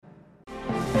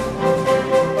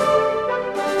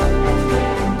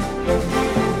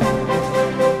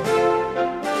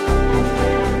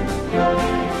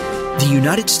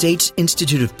United States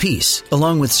Institute of Peace,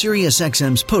 along with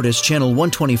SiriusXM's POTUS Channel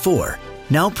 124,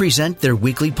 now present their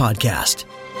weekly podcast.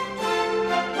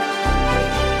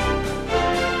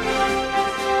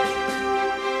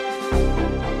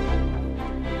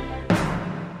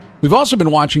 We've also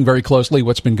been watching very closely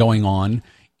what's been going on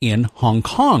in Hong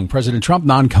Kong. President Trump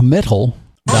non-committal.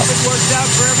 I hope it works out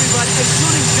for everybody,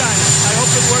 including China. I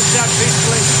hope it works out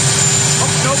peacefully.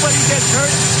 Hope nobody gets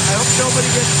hurt. I hope nobody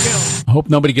gets killed. I hope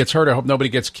nobody gets hurt. I hope nobody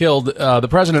gets killed. The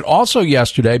president also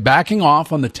yesterday backing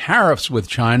off on the tariffs with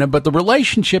China, but the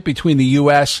relationship between the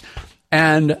U.S.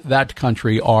 and that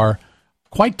country are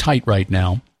quite tight right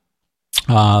now.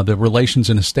 The relations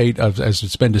in a state of, as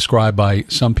it's been described by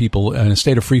some people, in a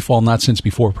state of free fall, not since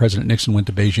before President Nixon went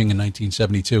to Beijing in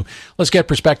 1972. Let's get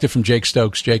perspective from Jake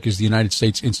Stokes. Jake is the United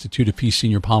States Institute of Peace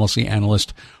Senior Policy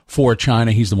Analyst for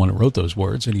China. He's the one who wrote those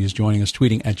words, and he is joining us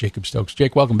tweeting at Jacob Stokes.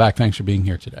 Jake, welcome back. Thanks for being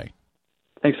here today.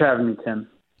 Thanks for having me, Tim.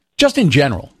 Just in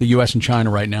general, the U.S. and China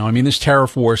right now, I mean, this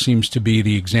tariff war seems to be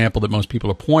the example that most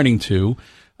people are pointing to.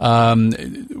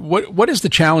 What is the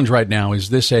challenge right now?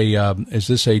 Is this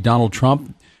a Donald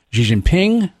Trump, Xi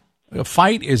Jinping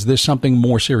fight? Is this something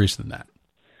more serious than that?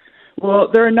 Well,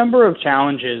 there are a number of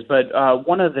challenges, but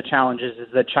one of the challenges is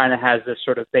that China has this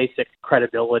sort of basic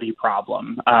credibility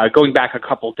problem. Going back a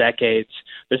couple decades,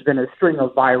 there's been a string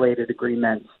of violated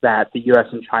agreements that the U.S.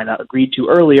 and China agreed to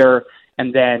earlier,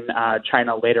 and then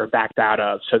China later backed out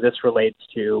of. So this relates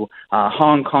to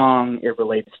Hong Kong. It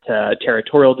relates to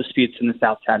territorial disputes in the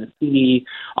South China Sea,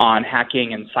 on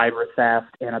hacking and cyber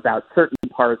theft, and about certain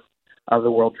parts of the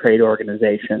World Trade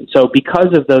Organization. So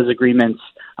because of those agreements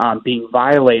being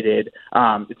violated,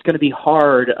 it's going to be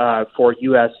hard for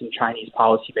U.S. and Chinese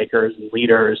policymakers and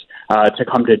leaders to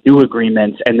come to new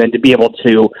agreements and then to be able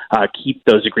to keep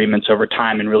those agreements over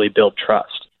time and really build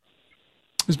trust.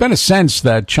 There's been a sense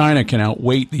that China can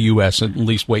outweight the U.S., at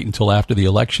least wait until after the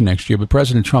election next year. But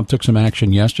President Trump took some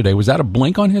action yesterday. Was that a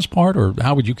blink on his part, or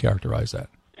how would you characterize that?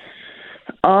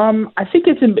 I think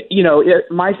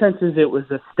my sense is it was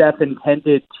a step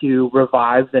intended to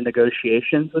revive the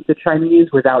negotiations with the Chinese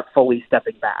without fully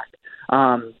stepping back.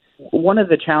 One of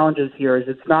the challenges here is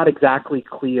it's not exactly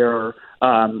clear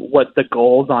what the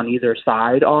goals on either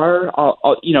side are.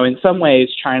 In some ways,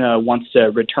 China wants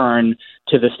to return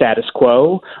to the status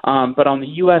quo, but on the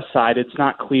U.S. side, it's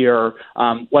not clear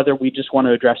whether we just want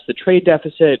to address the trade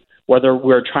deficit, whether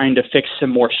we're trying to fix some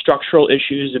more structural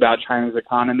issues about China's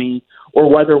economy, or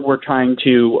whether we're trying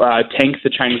to tank the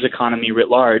Chinese economy writ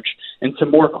large. And some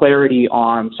more clarity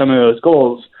on some of those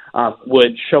goals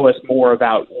would show us more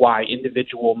about why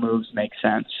individual moves make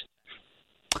sense.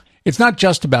 It's not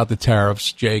just about the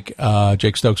tariffs, Jake.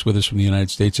 Jake Stokes with us from the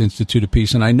United States Institute of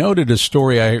Peace. And I noted a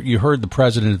story. You heard the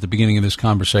president at the beginning of this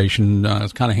conversation,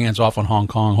 kind of hands off on Hong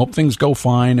Kong. Hope things go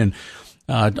fine. And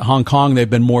Hong Kong, they've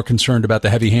been more concerned about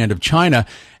the heavy hand of China.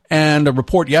 And a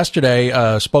report yesterday,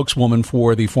 a spokeswoman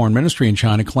for the foreign ministry in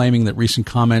China claiming that recent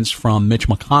comments from Mitch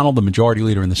McConnell, the majority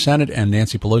leader in the Senate, and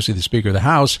Nancy Pelosi, the Speaker of the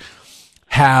House,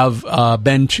 have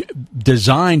been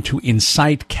designed to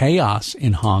incite chaos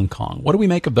in Hong Kong. What do we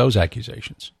make of those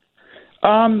accusations?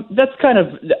 That's kind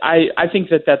of, I think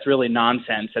that's really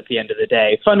nonsense at the end of the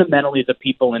day. Fundamentally, the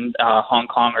people in Hong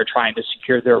Kong are trying to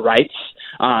secure their rights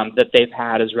that they've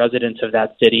had as residents of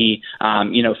that city,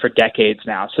 for decades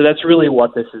now. So that's really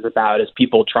what this is about, is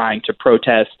people trying to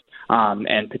protest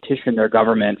and petition their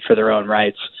government for their own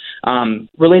rights.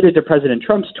 Related to President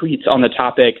Trump's tweets on the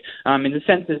topic, in the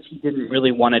sense that he didn't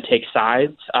really want to take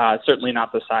sides, certainly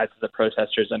not the sides of the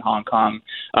protesters in Hong Kong,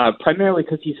 primarily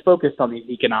because he's focused on these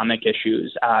economic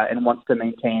issues and wants to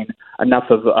maintain enough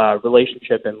of a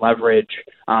relationship and leverage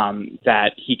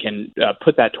that he can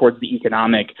put that towards the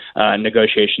economic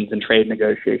negotiations and trade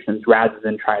negotiations rather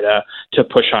than try to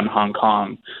push on Hong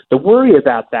Kong. The worry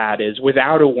about that is,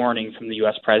 without a warning from the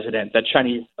U.S. president, that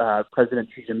Chinese President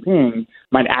Xi Jinping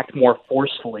might act more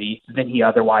forcefully than he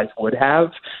otherwise would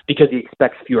have because he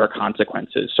expects fewer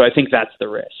consequences. So I think that's the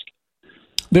risk.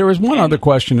 There is one other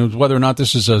question, of whether or not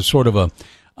this is a sort of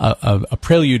a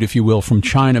prelude, if you will, from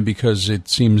China, because it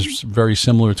seems very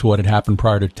similar to what had happened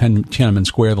prior to Tiananmen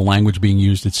Square, the language being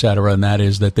used, et cetera, and that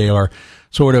is that they are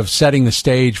sort of setting the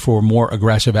stage for more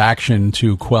aggressive action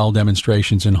to quell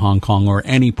demonstrations in Hong Kong or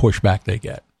any pushback they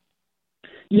get.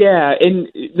 Yeah, and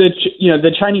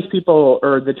the Chinese people,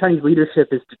 or the Chinese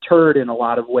leadership, is deterred in a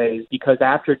lot of ways because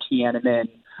after Tiananmen,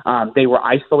 they were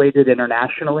isolated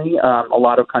internationally. A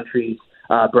lot of countries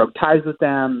broke ties with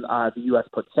them. The U.S.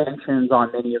 put sanctions on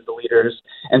many of the leaders,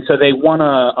 and so they want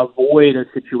to avoid a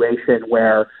situation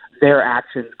where their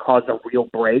actions cause a real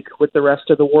break with the rest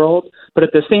of the world. But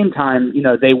at the same time,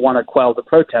 they want to quell the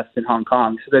protests in Hong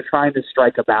Kong, so they're trying to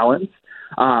strike a balance.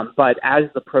 But as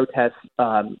the protests,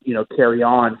 carry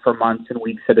on for months and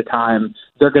weeks at a time,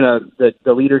 the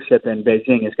leadership in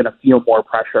Beijing is going to feel more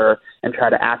pressure and try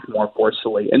to act more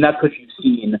forcefully. And that's what you've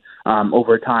seen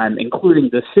over time, including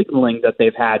the signaling that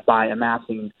they've had by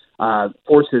amassing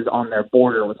forces on their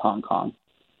border with Hong Kong.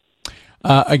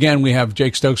 Again, we have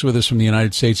Jake Stokes with us from the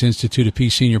United States Institute of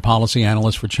Peace, senior policy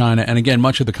analyst for China. And again,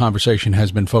 much of the conversation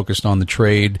has been focused on the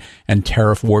trade and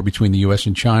tariff war between the U.S.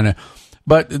 and China.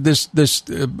 But this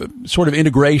sort of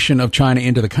integration of China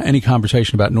into any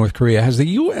conversation about North Korea, has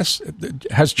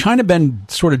China been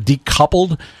sort of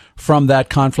decoupled from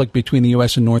that conflict between the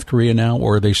U.S. and North Korea now,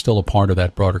 or are they still a part of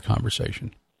that broader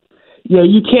conversation? Yeah,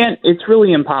 you can't. It's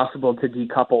really impossible to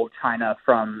decouple China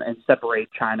and separate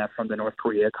China from the North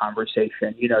Korea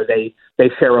conversation. They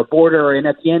share a border, and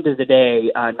at the end of the day,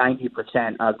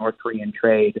 90% of North Korean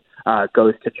trade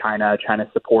goes to China. China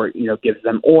support, gives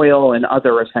them oil and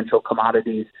other essential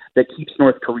commodities that keeps the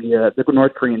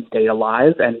North Korean state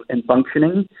alive and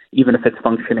functioning, even if it's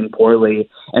functioning poorly.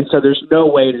 And so there's no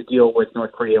way to deal with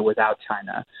North Korea without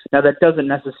China. Now, that doesn't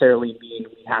necessarily mean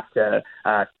we have to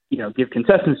give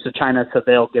concessions to China so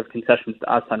they'll give concessions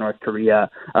to us on North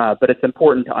Korea. But it's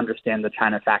important to understand the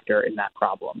China factor in that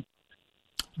problem.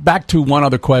 Back to one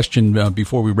other question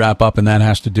before we wrap up, and that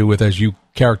has to do with, as you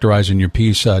characterize in your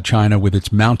piece, China with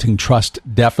its mounting trust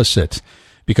deficit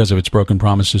because of its broken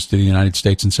promises to the United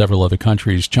States and several other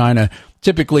countries. China,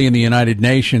 typically in the United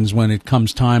Nations, when it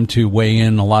comes time to weigh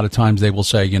in, a lot of times they will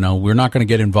say, we're not going to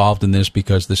get involved in this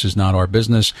because this is not our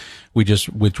business. We just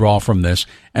withdraw from this.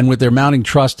 And with their mounting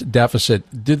trust deficit,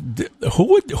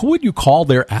 who would you call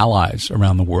their allies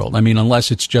around the world? I mean, unless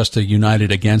it's just a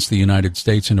united against the United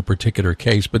States in a particular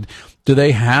case. But do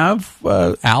they have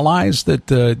allies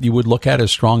that you would look at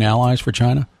as strong allies for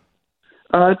China?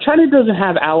 China doesn't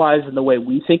have allies in the way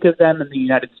we think of them in the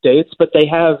United States, but they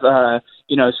have,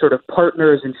 sort of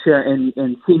partners in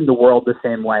seeing the world the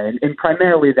same way. And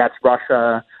primarily that's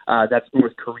Russia, that's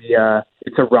North Korea,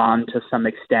 it's Iran to some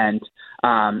extent,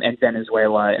 and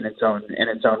Venezuela in its own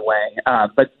way.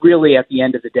 But really, at the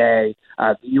end of the day,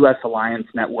 the U.S. alliance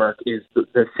network is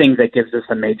the thing that gives us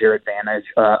a major advantage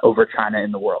over China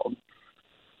in the world.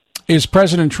 Is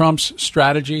President Trump's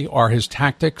strategy, are his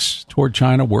tactics toward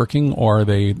China working, or are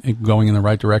they going in the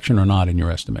right direction or not, in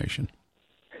your estimation?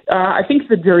 I think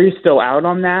the jury's still out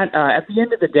on that. At the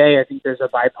end of the day, I think there's a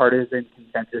bipartisan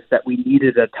consensus that we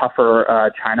needed a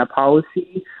tougher China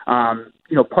policy,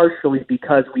 partially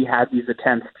because we had these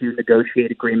attempts to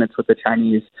negotiate agreements with the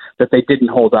Chinese that they didn't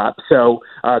hold up. So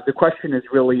the question is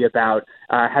really about,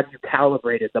 have you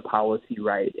calibrated the policy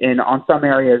right? And on some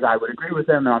areas, I would agree with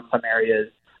them, and on some areas,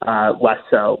 less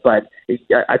so. But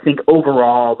I think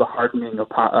overall, the hardening of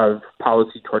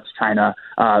policy towards China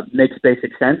makes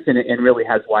basic sense and really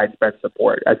has widespread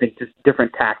support. I think just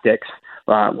different tactics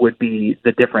would be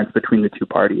the difference between the two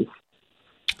parties.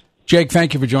 Jake,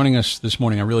 thank you for joining us this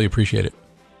morning. I really appreciate it.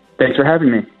 Thanks for having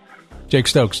me. Jake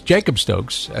Stokes, Jacob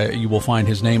Stokes, you will find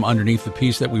his name underneath the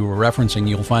piece that we were referencing.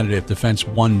 You'll find it at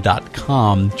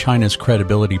defense1.com, China's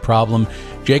Credibility Problem.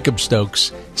 Jacob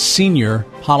Stokes, Senior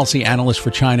Policy Analyst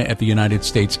for China at the United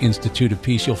States Institute of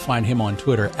Peace. You'll find him on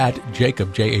Twitter at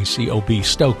Jacob, Jacob, Stokes,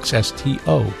 Stokes.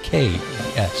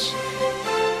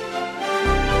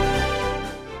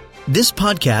 This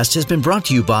podcast has been brought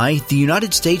to you by the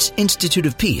United States Institute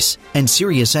of Peace and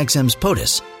SiriusXM's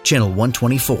POTUS, Channel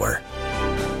 124.